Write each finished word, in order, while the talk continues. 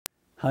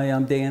Hi,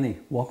 I'm Danny.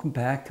 Welcome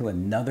back to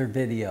another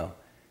video.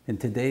 In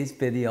today's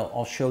video,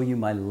 I'll show you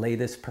my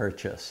latest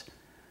purchase.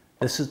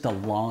 This is the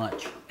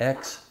Launch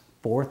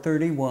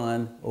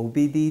X431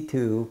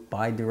 OBD2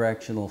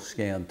 bi-directional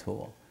scan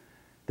tool.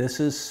 This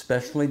is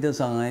specially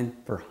designed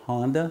for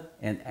Honda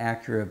and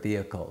Acura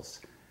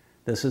vehicles.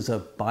 This is a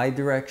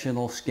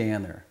bi-directional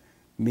scanner,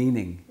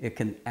 meaning it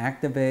can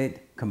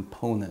activate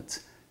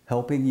components,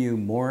 helping you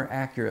more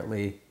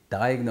accurately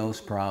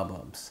diagnose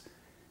problems.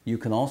 You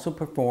can also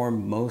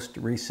perform most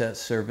reset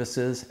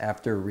services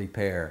after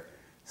repair,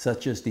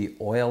 such as the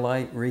oil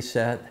light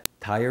reset,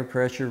 tire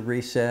pressure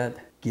reset,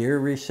 gear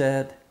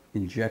reset,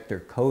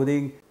 injector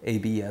coating,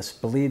 ABS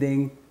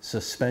bleeding,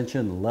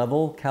 suspension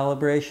level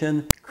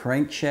calibration,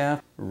 crankshaft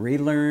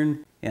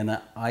relearn, and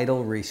an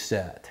idle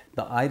reset.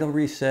 The idle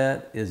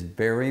reset is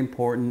very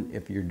important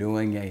if you're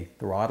doing a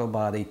throttle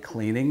body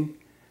cleaning.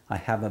 I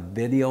have a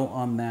video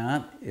on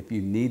that if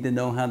you need to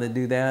know how to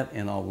do that,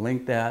 and I'll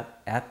link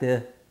that at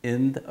the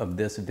end of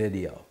this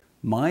video.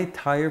 My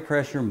tire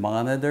pressure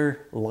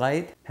monitor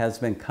light has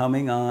been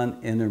coming on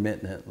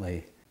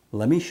intermittently.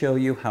 Let me show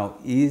you how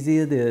easy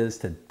it is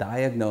to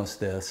diagnose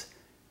this.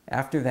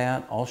 After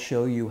that, I'll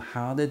show you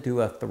how to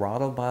do a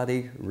throttle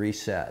body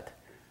reset.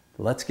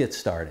 Let's get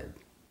started.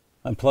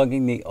 I'm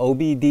plugging the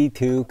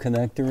OBD2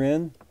 connector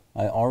in.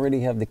 I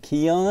already have the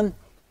key on.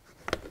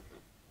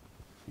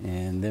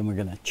 And then we're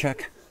going to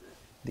check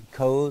the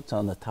codes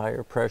on the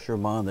tire pressure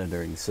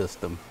monitoring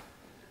system.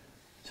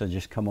 So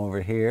just come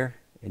over here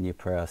and you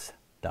press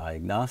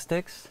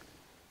Diagnostics.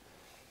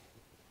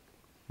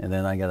 And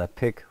then I got to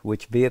pick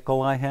which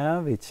vehicle I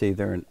have. It's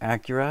either an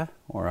Acura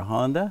or a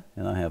Honda,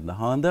 and I have the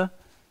Honda.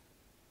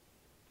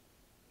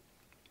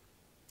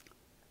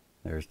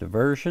 There's the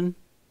version.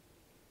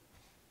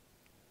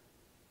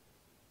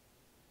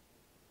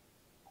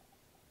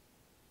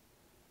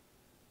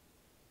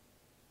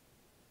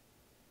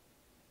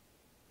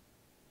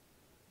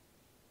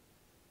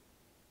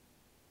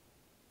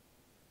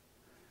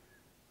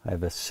 I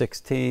have a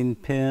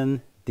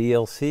 16-pin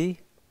DLC.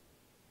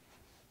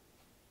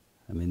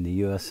 I'm in the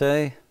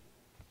USA.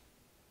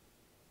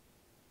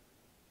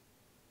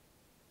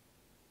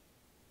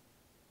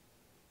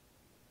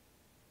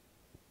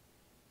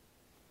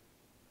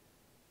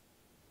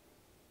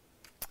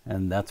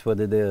 And that's what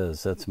it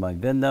is. That's my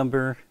VIN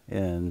number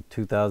in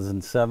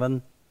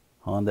 2007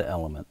 Honda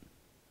Element.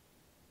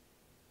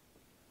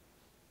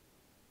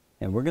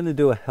 And we're going to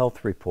do a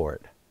health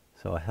report.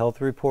 So a health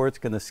report's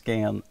going to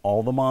scan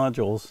all the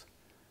modules,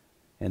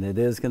 and it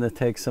is going to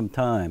take some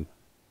time,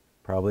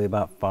 probably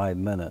about 5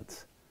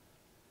 minutes.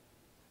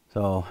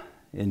 So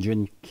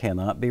engine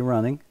cannot be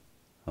running,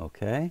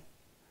 okay?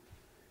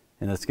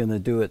 And it's going to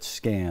do its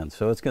scan.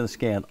 So it's going to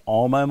scan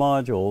all my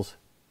modules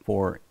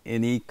for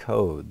any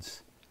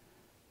codes.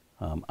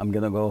 I'm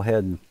going to go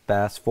ahead and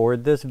fast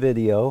forward this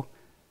video.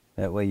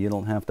 That way you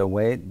don't have to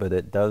wait, but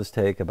it does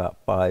take about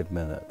 5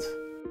 minutes.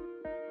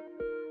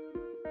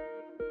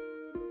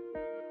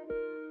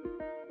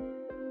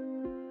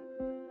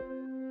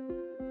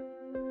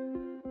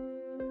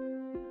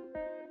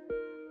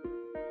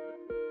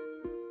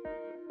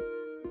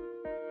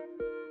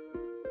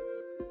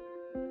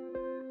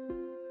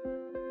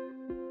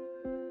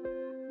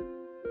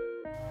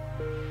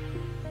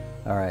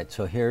 All right,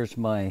 so here's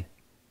my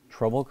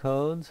trouble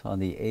codes on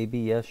the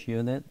ABS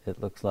unit. It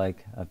looks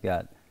like I've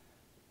got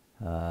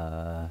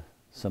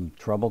some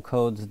trouble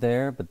codes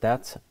there, but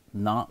that's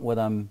not what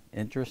I'm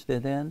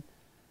interested in.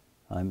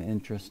 I'm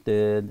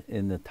interested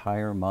in the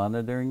tire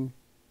monitoring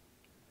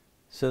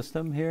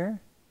system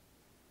here.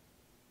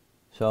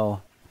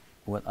 So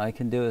what I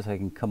can do is I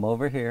can come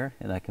over here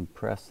and I can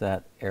press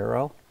that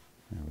arrow.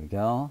 There we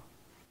go.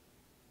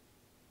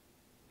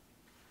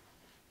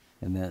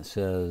 And then it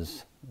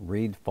says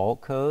read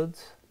fault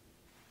codes.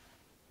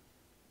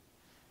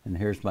 And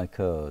here's my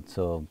code.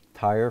 So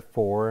tire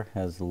 4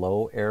 has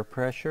low air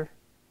pressure.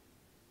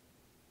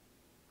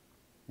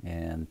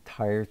 And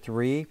tire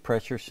 3,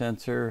 pressure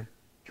sensor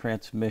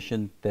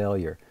transmission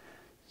failure.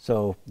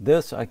 So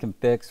this I can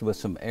fix with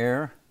some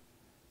air.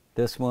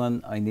 This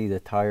one I need a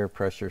tire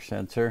pressure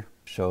sensor.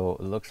 So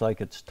it looks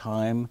like it's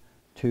time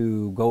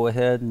to go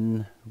ahead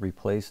and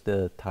replace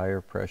the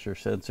tire pressure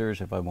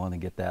sensors if I want to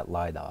get that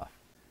light off.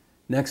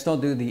 Next, I'll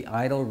do the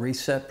idle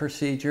reset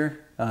procedure.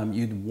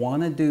 You'd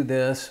want to do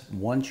this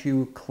once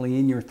you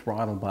clean your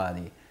throttle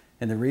body.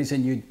 And the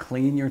reason you'd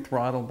clean your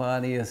throttle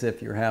body is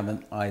if you're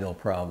having idle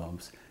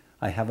problems.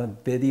 I have a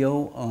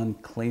video on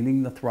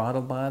cleaning the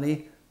throttle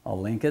body. I'll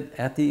link it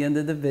at the end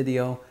of the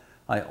video.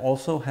 I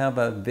also have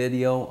a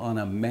video on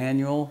a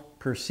manual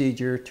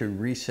procedure to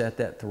reset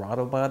that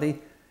throttle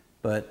body.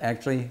 But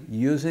actually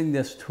using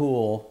this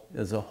tool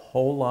is a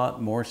whole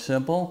lot more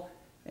simple,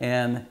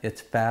 and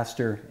it's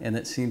faster, and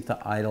it seems to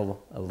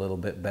idle a little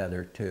bit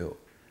better too.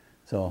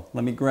 So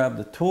let me grab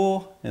the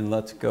tool and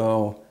let's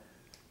go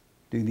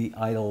do the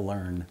idle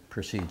learn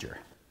procedure.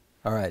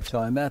 All right, so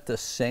I'm at the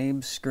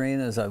same screen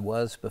as I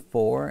was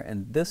before,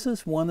 and this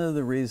is one of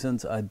the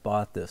reasons I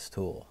bought this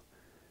tool.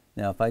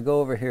 Now if I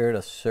go over here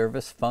to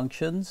service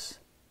functions,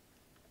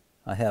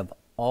 I have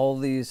all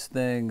these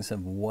things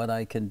of what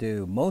I can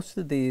do. Most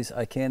of these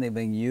I can't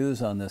even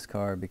use on this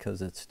car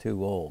because it's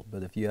too old.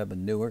 But if you have a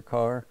newer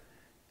car,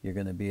 you're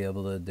going to be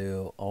able to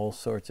do all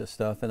sorts of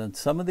stuff. And in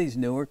some of these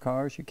newer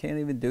cars, you can't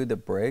even do the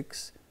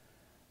brakes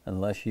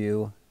unless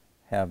you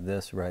have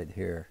this right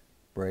here,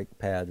 brake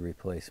pad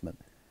replacement.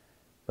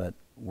 But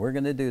we're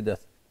going to do the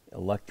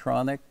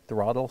electronic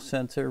throttle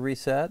sensor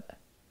reset,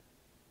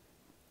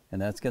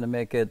 and that's going to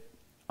make it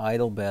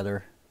idle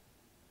better.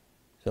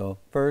 So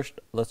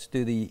first, let's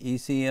do the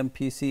ECM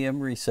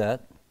PCM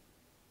reset.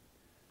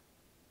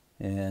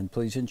 And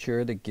please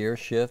ensure the gear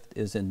shift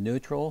is in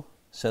neutral.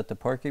 Set the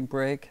parking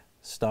brake.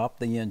 Stop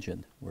the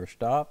engine. We're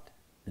stopped.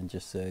 And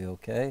just say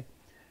OK.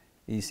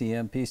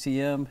 ECM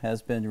PCM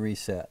has been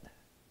reset.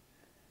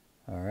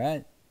 All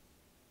right.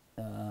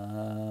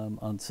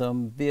 On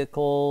some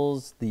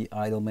vehicles, the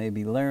idle may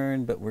be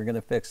learned, but we're going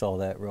to fix all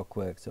that real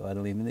quick. So I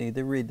don't even need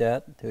to read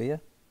that to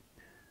you.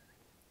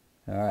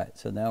 All right,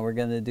 so now we're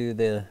going to do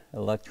the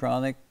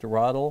electronic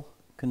throttle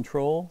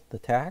control, the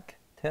TAC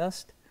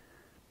test.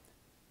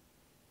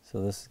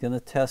 So this is going to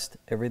test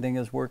everything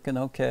is working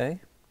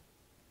okay.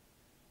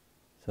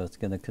 So it's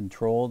going to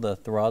control the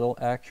throttle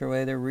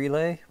actuator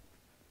relay.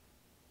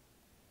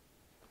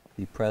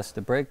 You press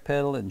the brake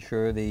pedal,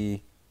 ensure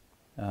the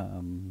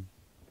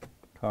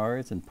car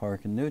is in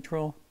park and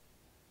neutral.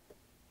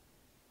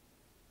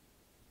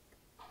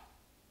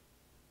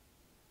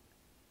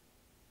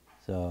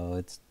 So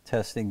it's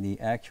testing the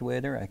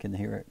actuator. I can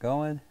hear it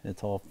going.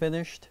 It's all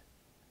finished.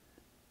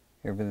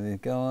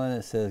 Everything's going.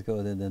 It says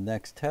go to the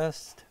next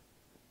test.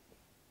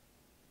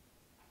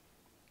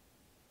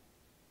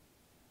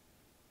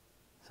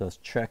 So it's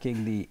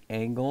checking the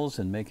angles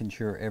and making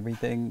sure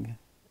everything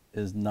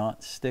is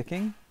not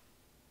sticking.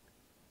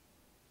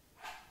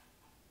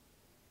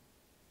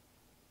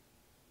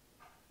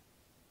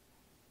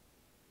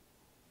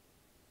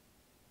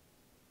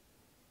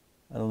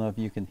 I don't know if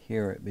you can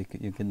hear it,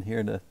 because you can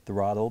hear the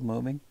throttle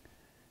moving.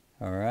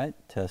 All right,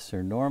 tests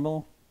are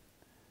normal.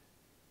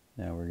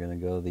 Now we're going to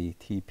go the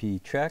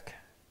TP check.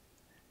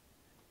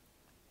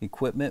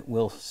 Equipment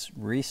will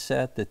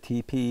reset the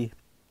TP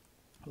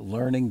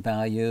learning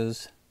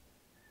values.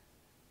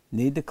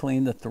 Need to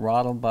clean the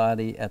throttle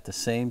body at the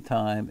same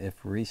time if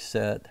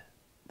reset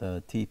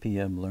the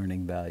TPM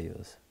learning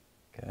values.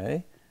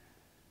 Okay.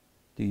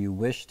 Do you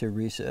wish to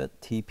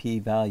reset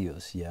TP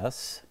values?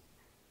 Yes.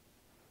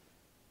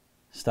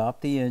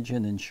 Stop the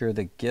engine, ensure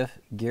the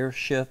gear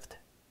shift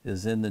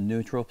is in the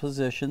neutral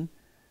position.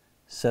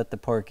 Set the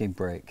parking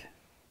brake.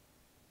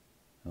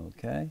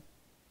 Okay.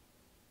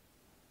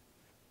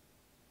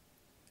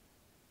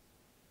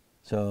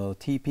 So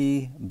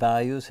TP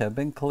values have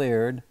been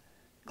cleared.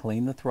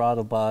 Clean the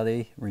throttle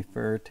body.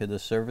 Refer to the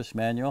service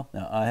manual.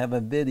 Now I have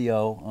a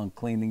video on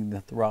cleaning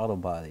the throttle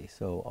body,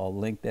 so I'll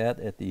link that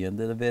at the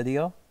end of the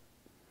video.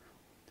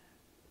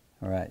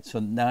 All right, so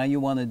now you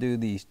want to do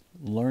the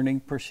learning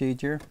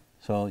procedure.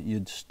 So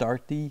you'd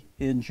start the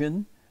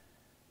engine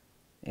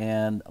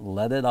and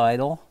let it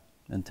idle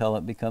until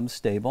it becomes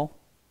stable.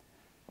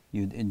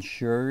 You'd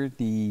ensure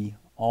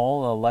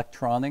all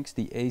electronics,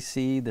 the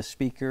AC, the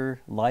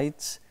speaker,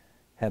 lights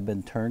have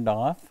been turned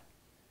off.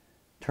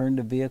 Turn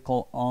the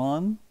vehicle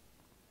on.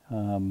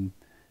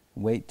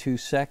 Wait 2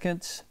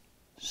 seconds.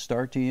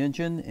 Start the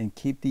engine and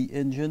keep the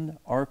engine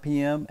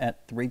RPM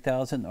at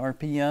 3,000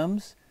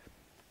 RPMs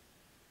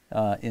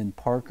in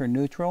park or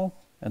neutral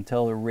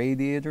until the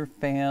radiator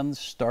fans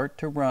start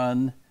to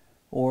run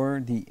or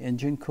the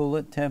engine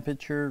coolant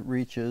temperature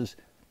reaches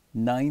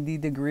 90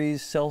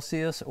 degrees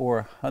Celsius or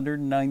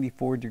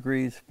 194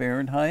 degrees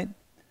Fahrenheit.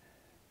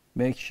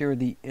 Make sure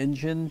the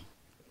engine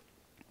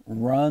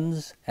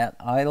runs at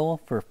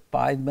idle for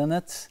 5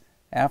 minutes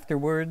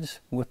afterwards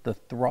with the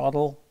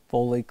throttle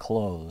fully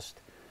closed.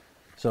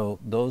 So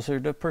those are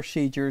the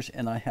procedures,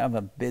 and I have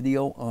a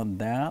video on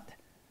that,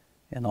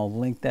 and I'll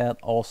link that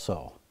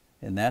also.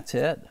 And that's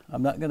it.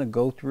 I'm not going to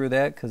go through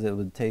that because it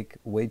would take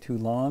way too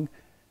long,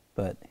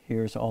 but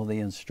here's all the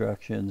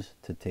instructions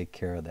to take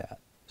care of that.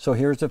 So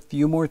here's a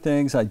few more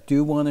things I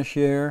do want to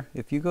share.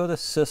 If you go to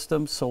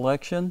System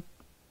Selection,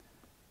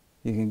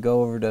 you can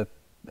go over to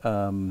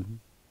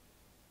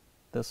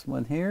this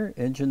one here,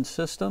 Engine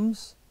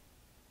Systems.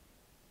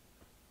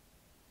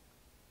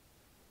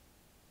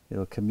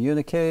 It'll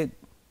communicate,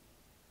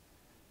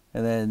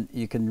 and then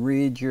you can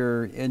read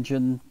your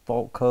engine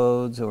fault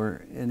codes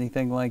or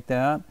anything like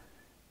that.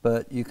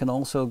 But you can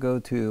also go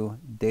to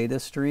Data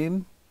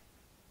Stream,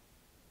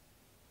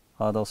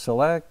 Auto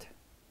Select,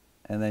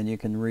 and then you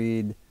can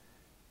read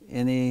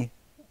any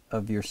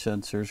of your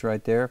sensors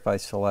right there. If I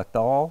select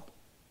all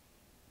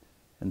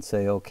and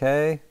say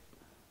OK,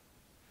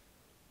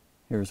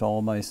 here's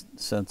all my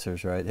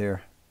sensors right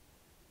here.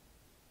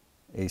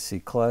 AC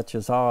clutch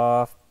is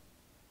off,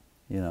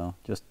 you know,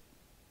 just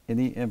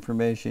any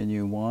information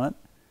you want.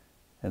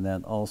 And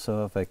then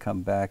also if I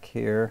come back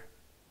here,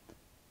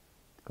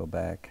 go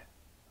back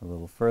a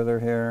little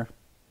further here.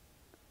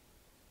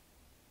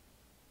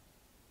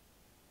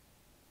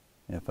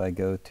 If I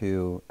go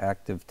to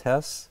active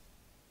tests,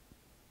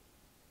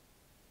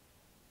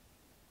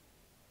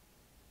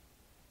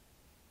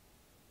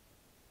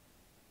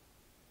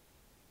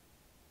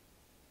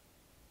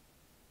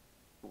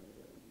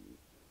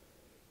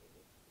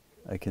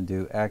 I can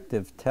do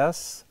active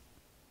tests.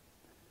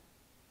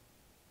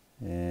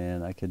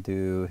 And I could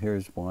do,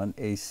 here's one,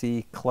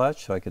 AC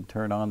clutch, so I can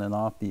turn on and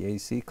off the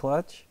AC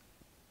clutch.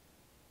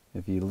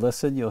 If you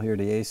listen, you'll hear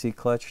the AC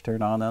clutch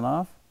turn on and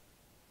off.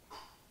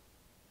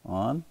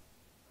 On,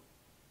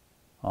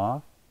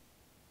 off,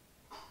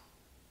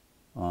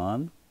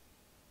 on,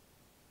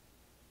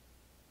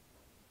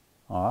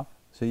 off.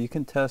 So you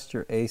can test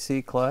your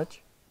AC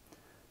clutch.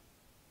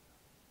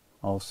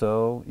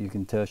 Also, you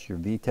can test your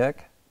VTEC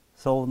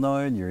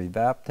solenoid, your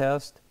evap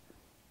test.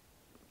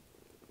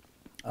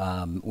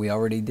 We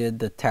already did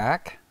the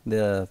TAC,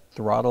 the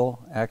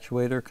throttle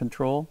actuator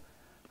control.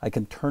 I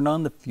can turn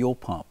on the fuel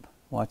pump.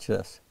 Watch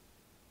this.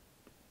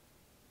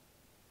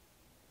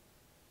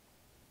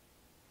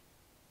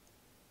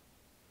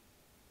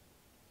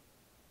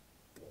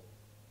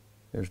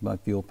 There's my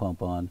fuel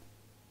pump on.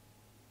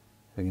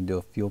 I can do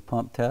a fuel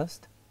pump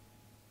test.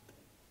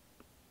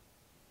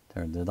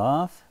 Turns it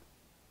off.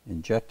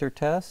 Injector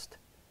test.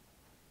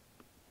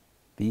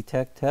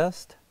 VTEC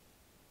test.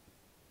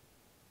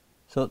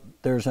 So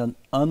there's an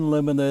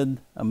unlimited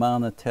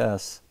amount of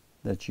tests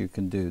that you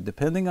can do,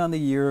 depending on the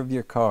year of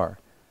your car.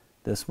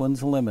 This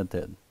one's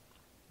limited.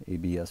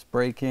 ABS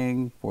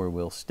braking,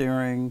 four-wheel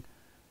steering,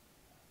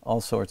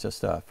 all sorts of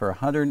stuff. For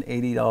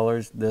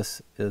 $180,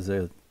 this is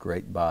a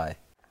great buy.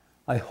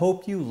 I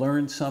hope you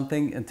learned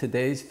something in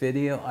today's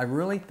video. I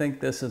really think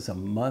this is a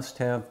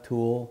must-have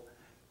tool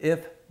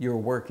if you're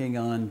working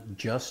on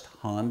just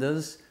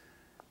Hondas.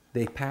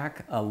 They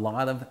pack a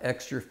lot of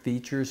extra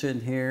features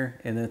in here,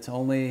 and it's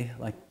only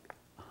like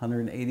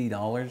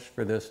 $180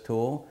 for this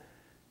tool.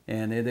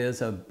 And it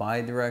is a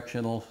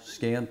bi-directional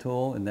scan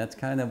tool, and that's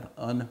kind of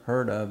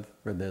unheard of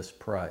for this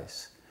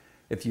price.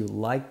 If you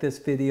like this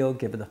video,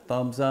 give it a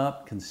thumbs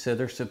up,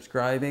 consider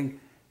subscribing.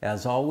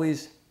 As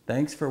always,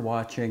 thanks for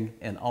watching,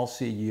 and I'll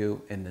see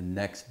you in the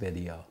next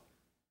video.